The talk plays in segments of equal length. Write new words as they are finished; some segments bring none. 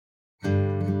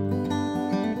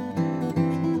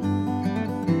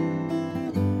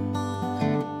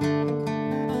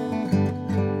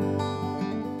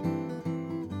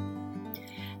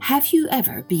Have you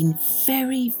ever been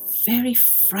very, very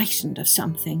frightened of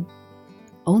something,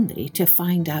 only to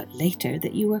find out later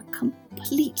that you were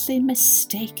completely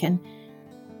mistaken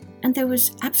and there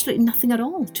was absolutely nothing at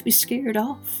all to be scared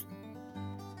of?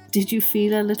 Did you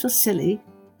feel a little silly?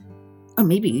 Or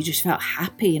maybe you just felt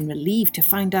happy and relieved to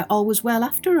find out all was well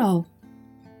after all.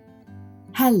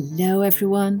 Hello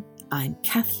everyone, I'm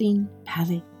Kathleen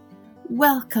Pally.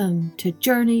 Welcome to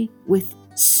Journey with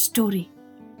Story.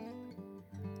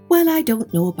 Well, I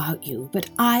don't know about you, but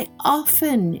I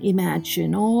often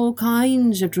imagine all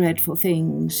kinds of dreadful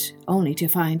things, only to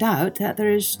find out that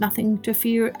there is nothing to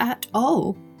fear at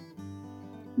all.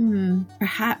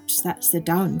 Perhaps that's the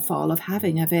downfall of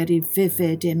having a very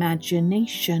vivid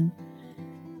imagination.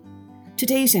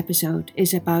 Today's episode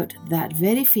is about that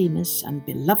very famous and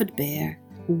beloved bear,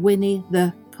 Winnie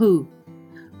the Pooh,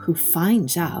 who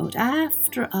finds out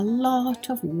after a lot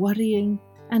of worrying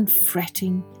and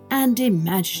fretting and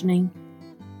imagining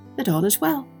that all is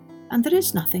well and there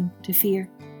is nothing to fear.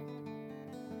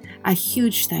 A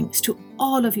huge thanks to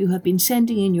all of you who have been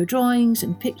sending in your drawings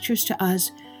and pictures to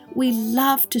us. We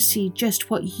love to see just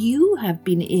what you have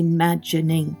been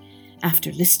imagining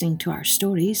after listening to our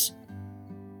stories.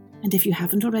 And if you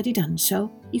haven't already done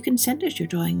so, you can send us your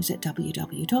drawings at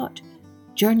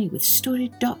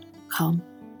www.journeywithstory.com.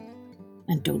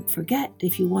 And don't forget,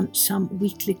 if you want some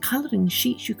weekly colouring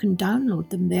sheets, you can download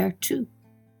them there too.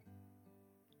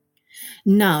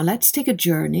 Now let's take a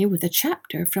journey with a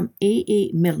chapter from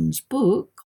A. Milne's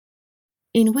book,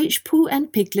 in which Pooh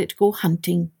and Piglet go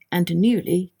hunting and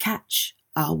nearly catch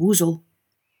a Woozle.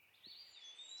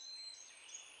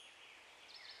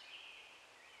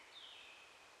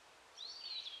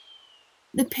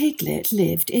 The Piglet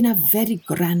lived in a very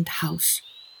grand house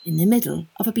in the middle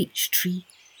of a beech tree,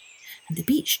 and the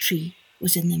beech tree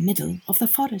was in the middle of the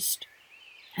forest,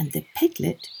 and the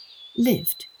Piglet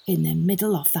lived in the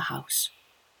middle of the house.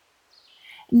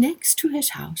 Next to his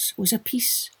house was a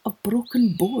piece of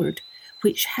broken board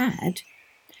which had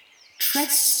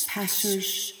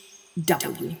Trespassers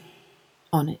W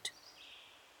on it.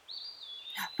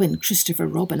 When Christopher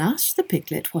Robin asked the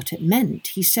Piglet what it meant,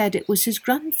 he said it was his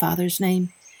grandfather's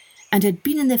name and had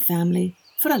been in the family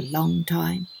for a long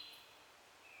time.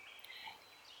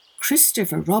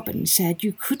 Christopher Robin said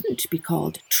you couldn't be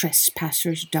called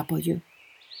Trespassers W.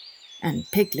 And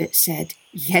Piglet said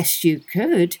yes you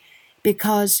could,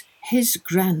 because his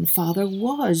grandfather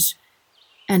was,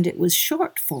 and it was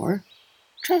short for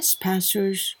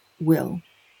Trespassers Will,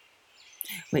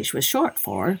 which was short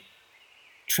for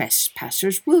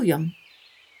Trespassers William.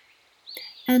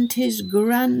 And his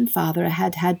grandfather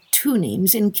had had two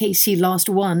names in case he lost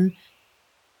one.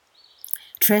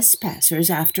 Trespassers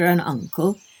after an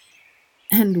uncle,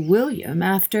 and William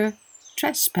after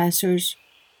Trespassers.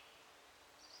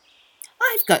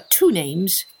 "I've got two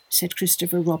names," said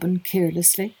Christopher Robin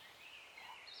carelessly.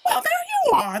 "Well, there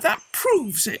you are, that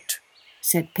proves it,"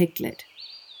 said Piglet.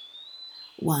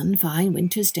 One fine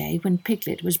winter's day, when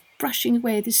Piglet was brushing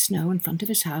away the snow in front of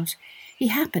his house, he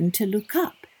happened to look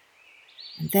up,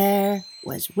 and there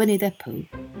was Winnie the Pooh.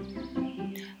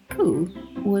 Pooh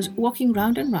was walking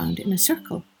round and round in a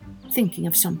circle, thinking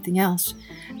of something else,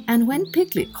 and when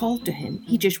Piglet called to him,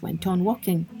 he just went on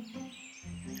walking.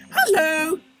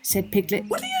 "Hello," said Piglet.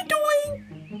 "What are you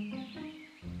doing?"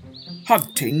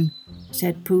 "Hunting,"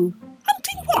 said Pooh.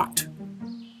 "Hunting what?"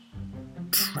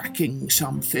 "Tracking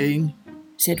something,"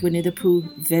 said Winnie the Pooh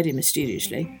very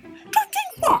mysteriously.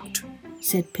 "Tracking what?"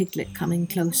 said Piglet, coming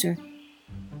closer.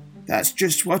 "That's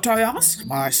just what I asked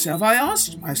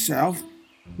myself.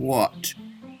 What?"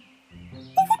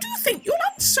 "Well, what do you think you'll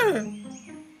answer?"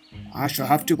 "I shall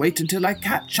have to wait until I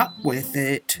catch up with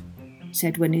it,"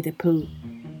 said Winnie the Pooh.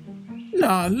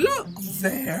 "Now look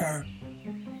there."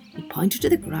 He pointed to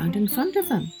the ground in front of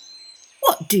him.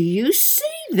 "What do you see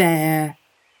there?"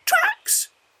 "Tracks,"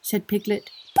 said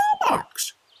Piglet. "Paw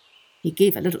marks." He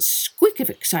gave a little squeak of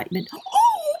excitement.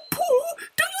 "Oh, Pooh,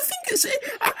 do you think it's a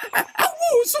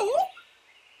woozle?"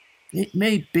 "It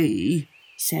may be,"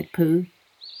 said Pooh.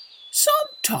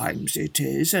 "Sometimes it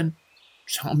is, and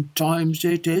sometimes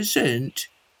it isn't.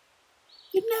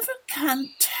 You never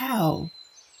can tell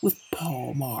with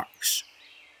paw marks."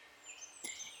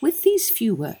 With these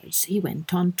few words, he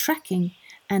went on tracking,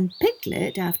 and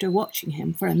Piglet, after watching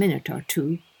him for a minute or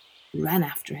two, ran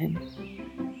after him.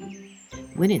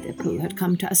 Winnie the Pooh had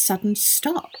come to a sudden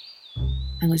stop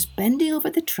and was bending over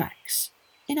the tracks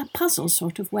in a puzzled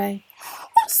sort of way.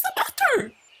 "What's the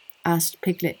matter?" asked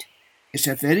Piglet. "It's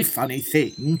a very funny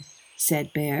thing,"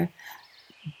 said Bear,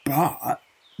 "but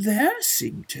there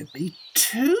seem to be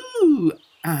two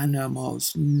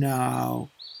animals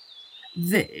now,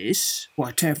 This,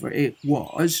 whatever it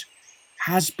was,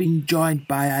 has been joined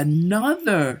by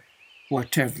another,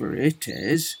 whatever it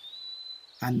is,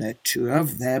 and the two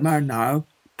of them are now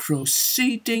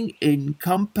proceeding in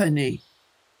company.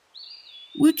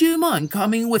 Would you mind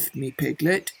coming with me,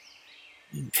 Piglet,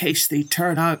 in case they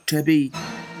turn out to be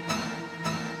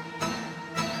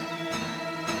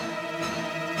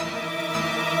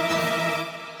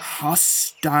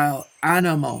hostile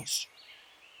animals?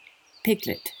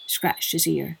 Piglet scratched his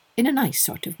ear in a nice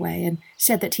sort of way and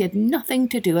said that he had nothing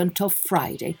to do until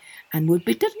Friday and would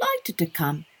be delighted to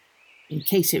come in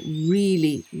case it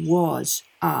really was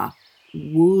a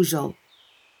Woozle.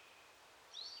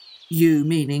 You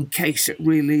mean in case it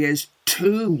really is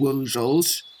two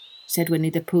Woozles? Said Winnie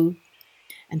the Pooh,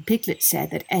 and Piglet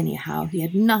said that anyhow he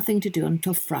had nothing to do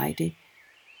until Friday.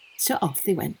 So off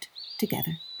they went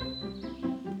together.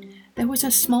 There was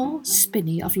a small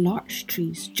spinney of larch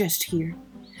trees just here,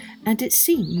 and it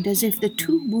seemed as if the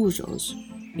two Woozles,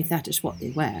 if that is what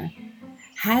they were,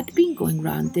 had been going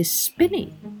round this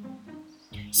spinney.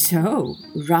 So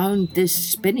round this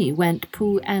spinney went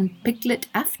Pooh and Piglet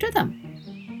after them.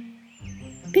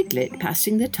 Piglet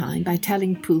passing the time by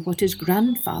telling Pooh what his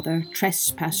grandfather,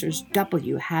 Trespassers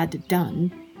W, had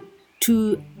done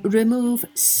to remove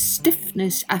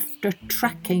stiffness after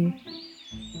tracking,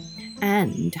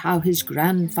 and how his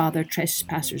grandfather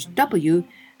Trespassers W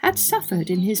had suffered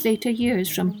in his later years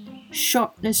from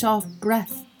shortness of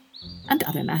breath and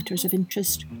other matters of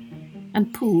interest,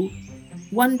 and Pooh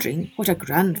wondering what a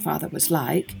grandfather was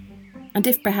like, and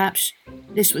if perhaps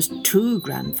this was two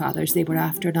grandfathers they were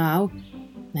after now,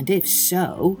 and if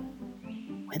so,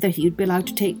 whether he would be allowed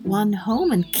to take one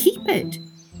home and keep it,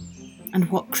 and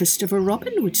what Christopher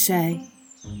Robin would say.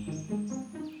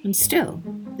 And still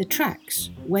the tracks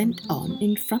went on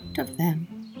in front of them.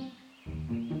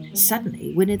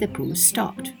 Suddenly Winnie the Pooh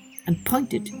stopped and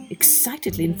pointed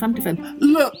excitedly in front of him.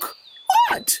 Look!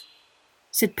 What?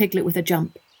 Said Piglet with a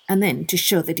jump, and then, to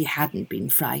show that he hadn't been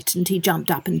frightened, he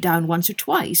jumped up and down once or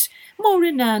twice, more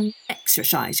in an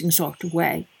exercising sort of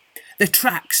way. The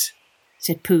tracks,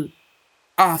 said Pooh.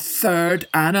 A third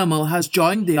animal has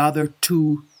joined the other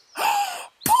two.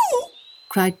 Pooh!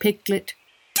 Cried Piglet.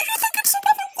 Do you think it's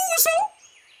another Woozle?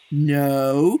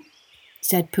 No,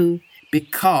 said Pooh.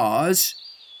 Because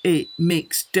it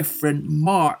makes different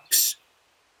marks.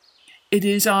 It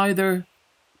is either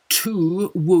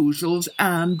two Woozles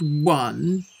and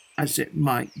one, as it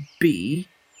might be,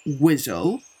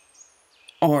 Woozle,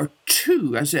 or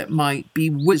two, as it might be,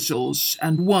 Woozles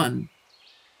and one.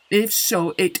 If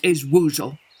so, it is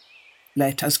Woozle.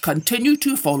 Let us continue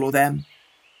to follow them.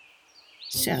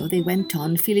 So they went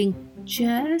on, feeling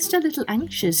just a little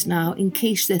anxious now in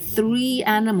case the three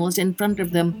animals in front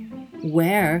of them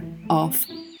were of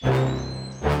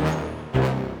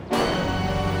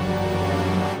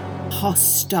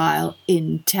hostile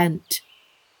intent.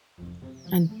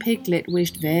 And Piglet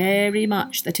wished very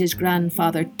much that his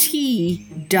grandfather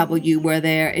T.W. were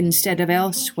there instead of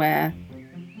elsewhere.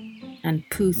 And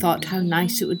Pooh thought how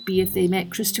nice it would be if they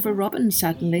met Christopher Robin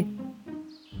suddenly.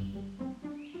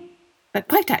 But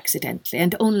quite accidentally,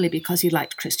 and only because he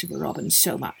liked Christopher Robin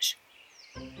so much.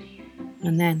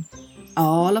 And then,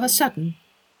 all of a sudden,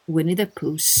 Winnie the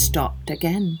Pooh stopped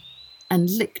again and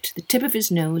licked the tip of his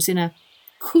nose in a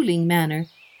cooling manner,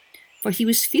 for he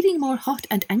was feeling more hot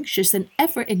and anxious than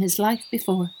ever in his life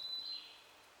before.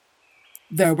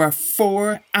 There were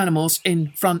four animals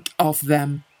in front of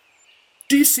them.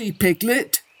 Do you see,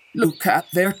 Piglet? Look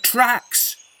at their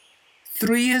tracks.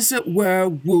 Three as it were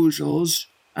Woozles,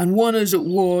 and one as it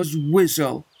was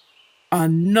Woozle.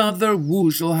 Another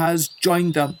Woozle has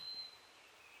joined them.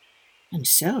 And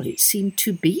so it seemed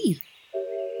to be.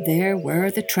 There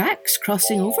were the tracks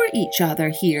crossing over each other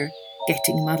here,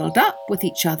 getting muddled up with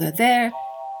each other there.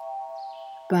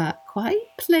 But quite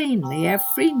plainly,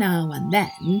 every now and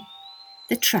then,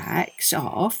 the tracks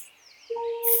of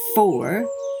four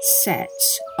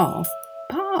sets of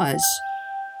paws.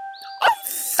 I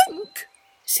think,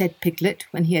 said Piglet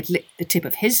when he had licked the tip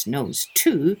of his nose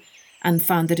too, and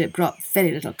found that it brought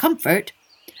very little comfort.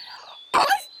 I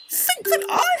think that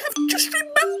I have just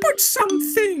remembered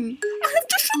something. I have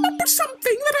just remembered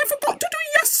something that I forgot to do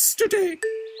yesterday,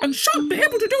 and shan't be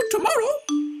able to do tomorrow.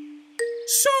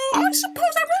 So I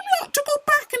suppose I really ought to go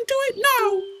back and do it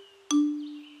now.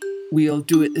 We'll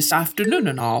do it this afternoon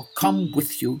and I'll come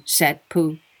with you, said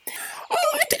Pooh.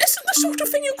 Oh, it isn't the sort of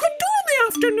thing you can do in the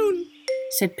afternoon,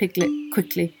 said Piglet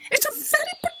quickly. It's a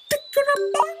very particular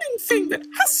morning thing that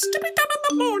has to be done in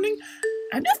the morning,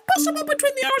 and if possible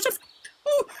between the hours of...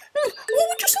 what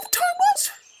would you say the time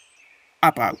was?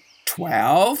 About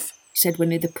 12. said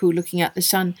Winnie the Pooh, looking at the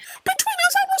sun. Between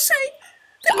us, I was saying,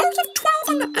 the hours of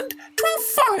 12 and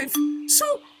 12:05.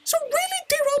 So really,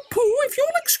 dear old Pooh, if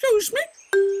you'll excuse me.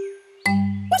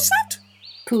 What's that?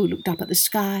 Pooh looked up at the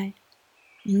sky,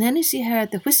 and then as he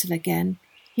heard the whistle again,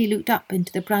 he looked up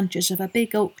into the branches of a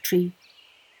big oak tree.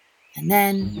 And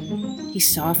then he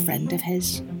saw a friend of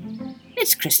his.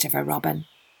 "It's Christopher Robin,"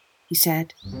 he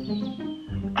said.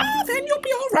 "Ah, then you'll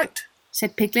be all right,"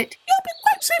 said Piglet. "You'll be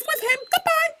quite safe with him.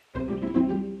 Goodbye."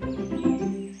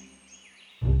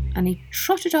 And he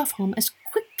trotted off home as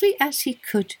quickly as he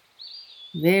could,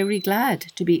 very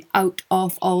glad to be out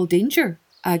of all danger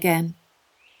again.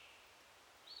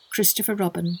 Christopher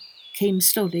Robin came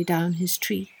slowly down his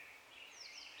tree.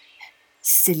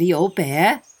 "Silly old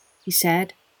bear," he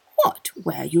said, "what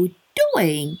were you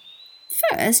doing?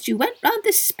 First you went round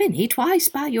the spinney twice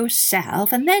by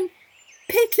yourself, and then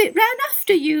Piglet ran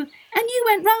after you, and you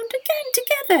went round again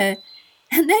together,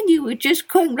 and then you were just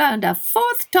going round a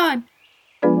fourth time."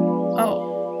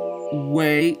 "Oh,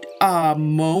 wait a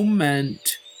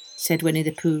moment," said Winnie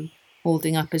the Pooh,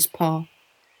 holding up his paw.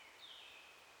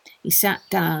 He sat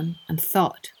down and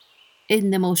thought, in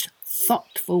the most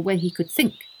thoughtful way he could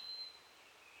think.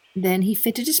 Then he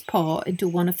fitted his paw into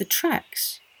one of the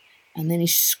tracks, and then he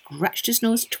scratched his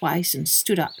nose twice and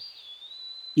stood up.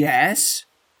 "Yes,"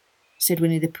 said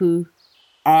Winnie the Pooh.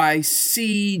 "I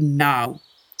see now,"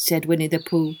 said Winnie the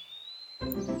Pooh.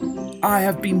 "I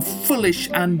have been foolish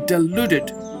and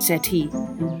deluded, said he.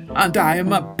 and I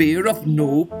am a bear of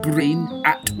no brain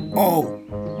at all."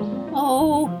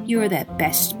 "Oh, you're the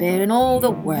best bear in all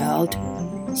the world,"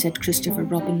 said Christopher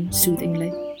Robin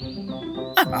soothingly.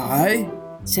 "Am I?"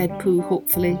 said Pooh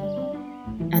hopefully,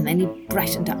 and then he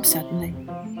brightened up suddenly.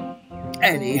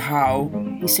 "Anyhow,"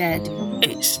 he said,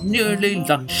 "it's nearly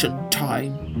luncheon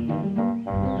time."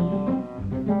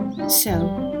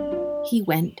 So he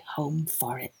went home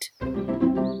for it.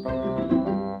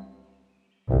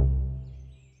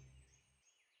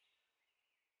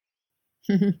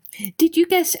 Did you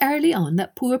guess early on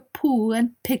that poor Pooh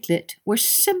and Piglet were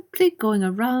simply going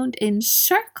around in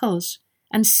circles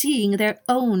and seeing their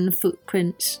own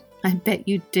footprints? I bet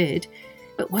you did.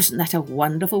 But wasn't that a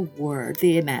wonderful word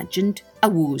they imagined? A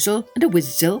woozle and a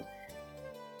whizzle.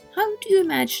 How do you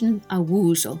imagine a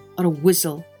woozle or a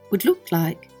whizzle would look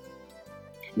like?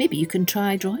 Maybe you can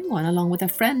try drawing one along with a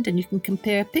friend and you can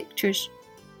compare pictures.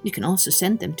 You can also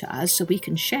send them to us so we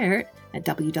can share it at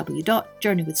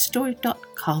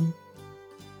www.journeywithstory.com.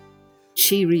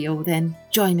 Cheerio then.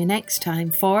 Join me next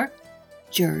time for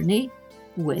Journey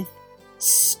with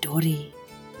Story.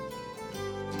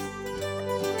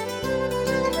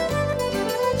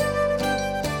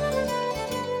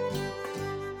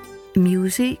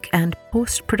 Music and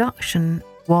post-production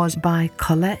was by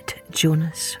Colette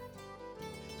Jonas.